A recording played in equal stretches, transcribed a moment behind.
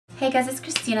Hey guys, it's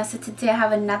Kristina. So today I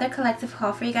have another collective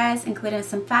haul for you guys, including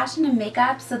some fashion and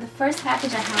makeup. So the first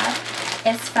package I have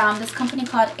is from this company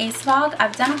called SHOPAHOLIC.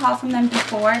 I've done a haul from them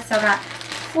before, so I got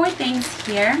 4 things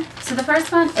here. So the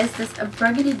first one is this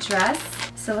burgundy dress.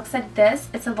 So it looks like this.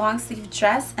 It's a long sleeve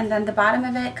dress, and then the bottom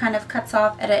of it kind of cuts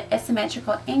off at an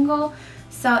asymmetrical angle.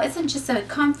 So it's just a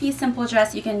comfy, simple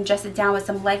dress. You can dress it down with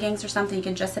some leggings or something. You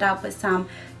can dress it up with some,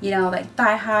 like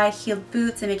thigh-high heeled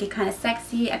boots and make it kind of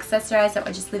sexy, accessorize it,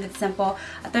 or just leave it simple.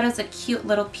 I thought it was a cute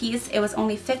little piece. It was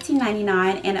only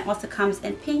 $15.99, and it also comes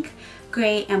in pink,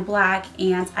 gray, and black.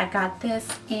 And I got this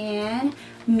in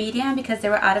medium because they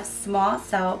were out of small,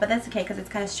 but that's okay because it's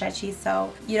kind of stretchy,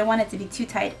 so you don't want it to be too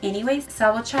tight anyways. So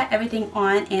I will try everything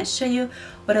on and show you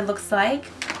what it looks like.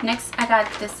 Next, I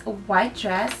got this white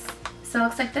dress. So it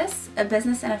looks like this, a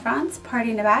business in the front,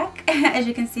 party in the back. As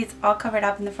you can see, it's all covered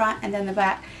up in the front, and then the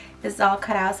back is all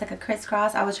cut out. It's like a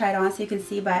crisscross. I will try it on so you can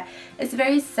see, but it's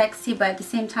very sexy, but at the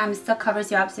same time it still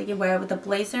covers you up, so you can wear it with a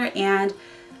blazer and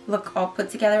look all put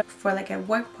together for like a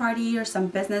work party or some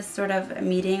business sort of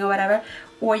meeting or whatever.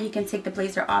 Or you can take the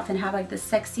blazer off and have like this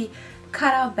sexy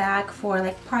cutout back for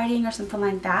like partying or something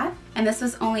like that. And this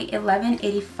was only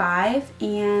 $11.85.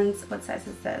 And what size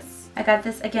is this? I got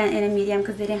this again in a medium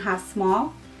because they didn't have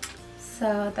small.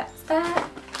 So that's that.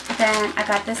 Then I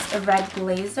got this red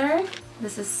blazer.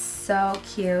 This is so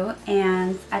cute,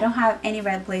 and I don't have any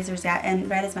red blazers yet, and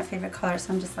red is my favorite color,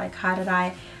 so I'm just like, how did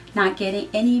I not get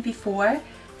any before?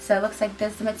 So it looks like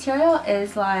this. The material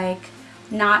is like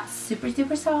not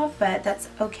super soft, but that's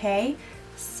okay.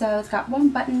 So it's got one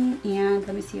button, and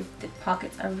let me see if the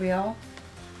pockets are real.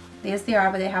 Yes, they are,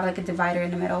 but they have like a divider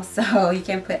in the middle, so you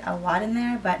can't put a lot in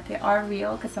there, but they are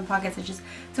real because some pockets are just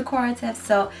decorative.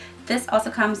 So this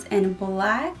also comes in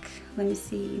black, let me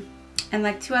see, and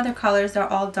like 2 other colors. They're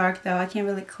all dark though, I can't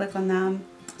really click on them.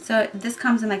 So this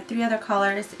comes in like 3 other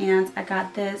colors, and I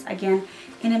got this again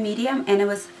in a medium, and it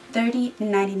was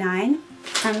 $30.99.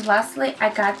 And lastly,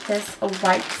 I got this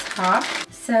white top.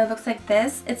 So it looks like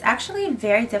this. It's actually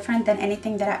very different than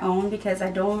anything that I own because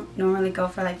I don't normally go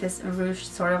for like this ruched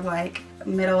sort of like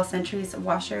middle centuries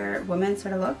washerwoman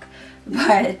sort of look.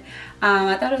 But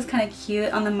I thought it was kind of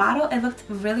cute. On the model, it looked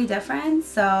really different,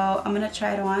 so I'm gonna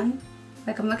try it on.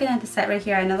 Like, I'm looking at the set right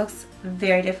here, and it looks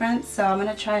very different, so I'm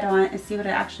gonna try it on and see what it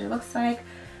actually looks like.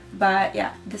 But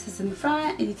yeah, this is in the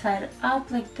front, and you tie it up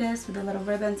like this with the little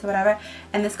ribbons or whatever.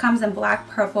 And this comes in black,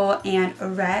 purple, and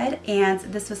red. And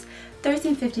this was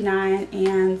 $13.59.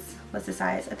 And what's the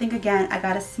size? I think again I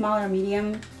got a small or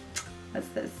medium. What's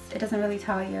this? It doesn't really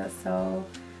tell you, so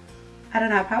I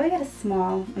don't know. I probably got a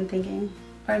small, I'm thinking,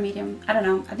 or a medium. I don't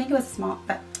know. I think it was small,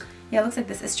 but yeah, it looks like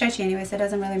this. It's stretchy anyway, so it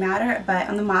doesn't really matter. But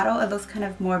on the model, it looks kind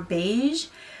of more beige,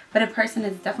 but in person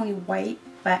it's definitely white.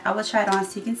 But I will try it on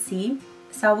so you can see.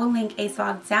 So I will link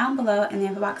SHOPAHOLIC down below in the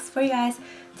info box for you guys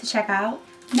to check out.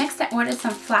 Next, I ordered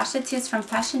some flash tattoos from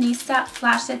Fashionista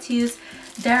Flash Tattoos.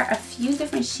 There are a few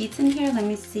different sheets in here. Let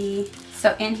me see.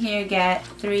 So in here you get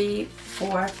 3,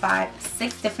 4, 5,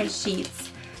 6 different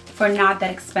sheets for not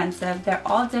that expensive. They're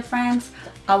all different.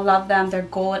 I love them. They're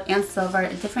gold and silver,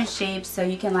 different shapes, so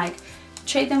you can like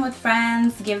trade them with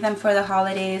friends, give them for the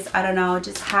holidays. I don't know,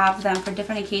 just have them for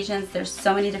different occasions. There's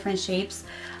so many different shapes.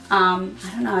 I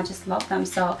don't know, I just love them,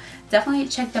 so definitely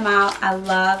check them out. I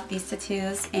love these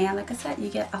tattoos, and like I said, you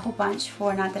get a whole bunch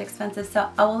for not that expensive. So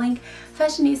I will link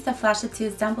Fashionista Flash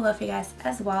Tattoos down below for you guys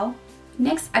as well.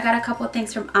 Next, I got a couple of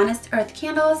things from Honest Earth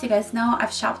Candles. You guys know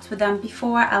I've shopped with them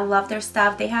before. I love their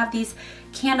stuff. They have these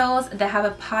candles that have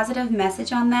a positive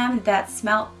message on them that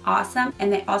smell awesome,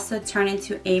 and they also turn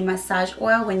into a massage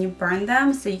oil when you burn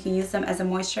them, so you can use them as a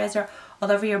moisturizer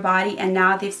all over your body. And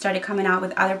now they've started coming out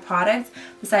with other products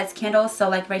besides candles. So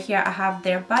like right here, I have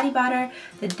their body butter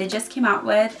that they just came out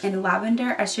with in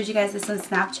lavender. I showed you guys this on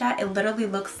Snapchat. It literally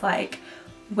looks like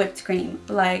whipped cream.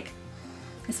 Like,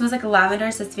 it smells like lavender,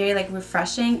 so it's very like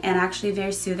refreshing and actually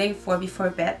very soothing for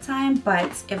before bedtime.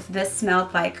 But if this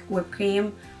smelled like whipped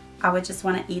cream, I would just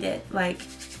want to eat it. Like,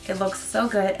 it looks so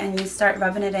good, and you start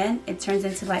rubbing it in, it turns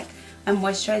into like a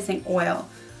moisturizing oil.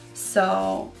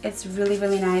 So it's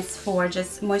really nice for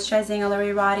just moisturizing all over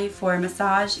your body, for a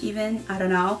massage even. I don't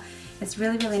know. It's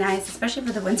really nice, especially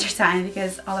for the winter time,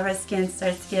 because all of our skin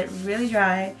starts to get really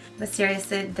dry. But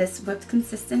seriously, this whipped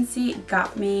consistency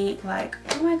got me like,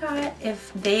 oh my god,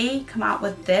 if they come out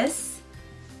with this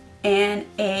and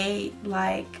a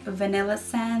like vanilla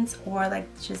scent, or like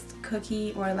just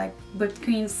cookie or like whipped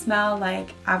cream smell,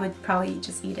 like I would probably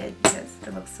just eat it because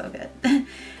it looks so good.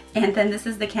 And then this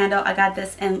is the candle. I got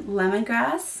this in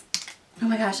lemongrass. Oh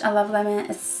my gosh, I love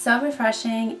lemon. It's so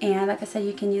refreshing, and like I said,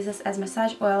 you can use this as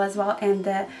massage oil as well. And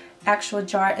the actual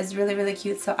jar is really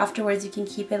cute, so afterwards you can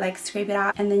keep it, like scrape it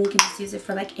out, and then you can just use it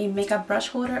for like a makeup brush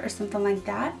holder or something like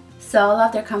that. So I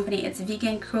love their company. It's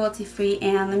vegan, cruelty free,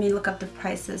 and let me look up the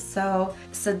prices. So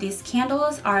these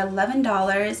candles are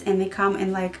 $11 and they come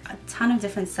in like a ton of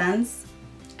different scents.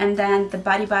 And then the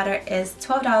body butter is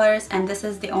 $12, and this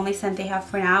is the only scent they have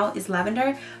for now is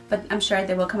lavender, but I'm sure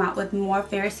they will come out with more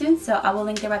very soon, so I will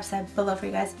link their website below for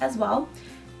you guys as well.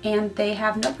 And they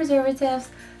have no preservatives,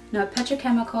 no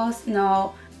petrochemicals,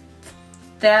 no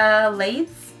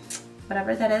phthalates,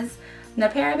 whatever that is, no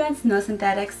parabens, no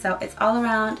synthetics, so it's all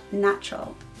around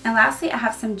natural. And lastly, I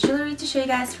have some jewelry to show you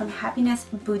guys from Happiness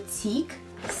Boutique.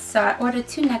 So I ordered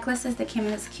 2 necklaces that came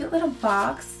in this cute little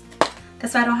box.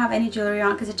 That's why I don't have any jewelry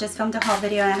on, because I just filmed a haul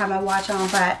video and I have my watch on,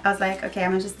 but I was like, okay, I'm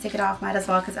gonna just take it off, might as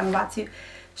well, because I'm about to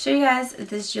show you guys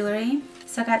this jewelry.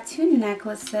 So I got 2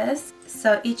 necklaces.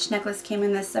 So each necklace came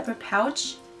in this separate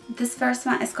pouch. This first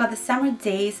one is called the Summer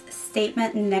Days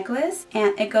Statement Necklace,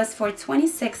 and it goes for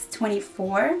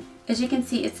 $26.24. As you can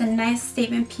see, it's a nice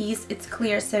statement piece. It's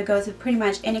clear, so it goes with pretty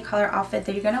much any color outfit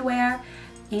that you're gonna wear,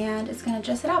 and it's gonna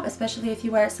dress it up, especially if you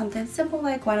wear something simple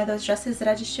like one of those dresses that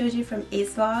I just showed you from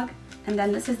Ace Vlog. And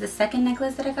then this is the second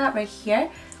necklace that I got right here.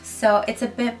 So it's a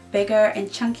bit bigger and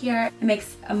chunkier. It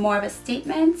makes more of a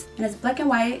statement, and it's black and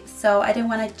white, so I didn't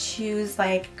want to choose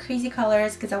like crazy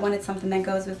colors because I wanted something that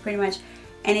goes with pretty much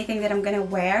anything that I'm gonna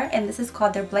wear. And this is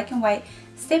called their black and white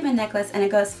statement necklace, and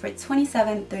it goes for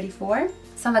 $27.34.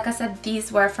 So like I said,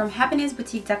 these were from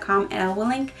happinessboutique.com, and I will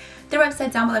link their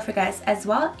website down below for you guys as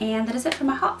well. And that is it for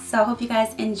my haul. So I hope you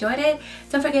guys enjoyed it.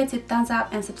 Don't forget to thumbs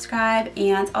up and subscribe,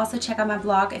 and also check out my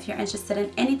blog if you're interested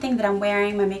in anything that I'm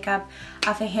wearing, my makeup,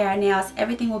 outfit, hair, nails,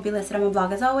 everything will be listed on my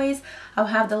blog as always. I'll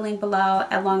have the link below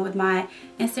along with my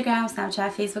Instagram,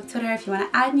 Snapchat, Facebook, Twitter if you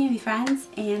want to add me and be friends.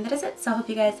 And that is it. So I hope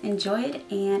you guys enjoyed,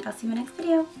 and I'll see you in my next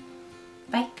video.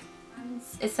 Bye.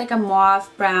 It's like a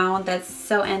mauve brown that's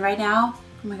so in right now.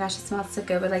 Oh my gosh, it smells so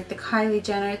good with like the Kylie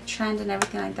Jenner trend and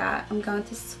everything like that. I'm going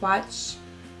to swatch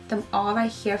them all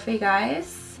right here for you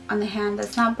guys on the hand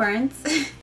that's not burnt.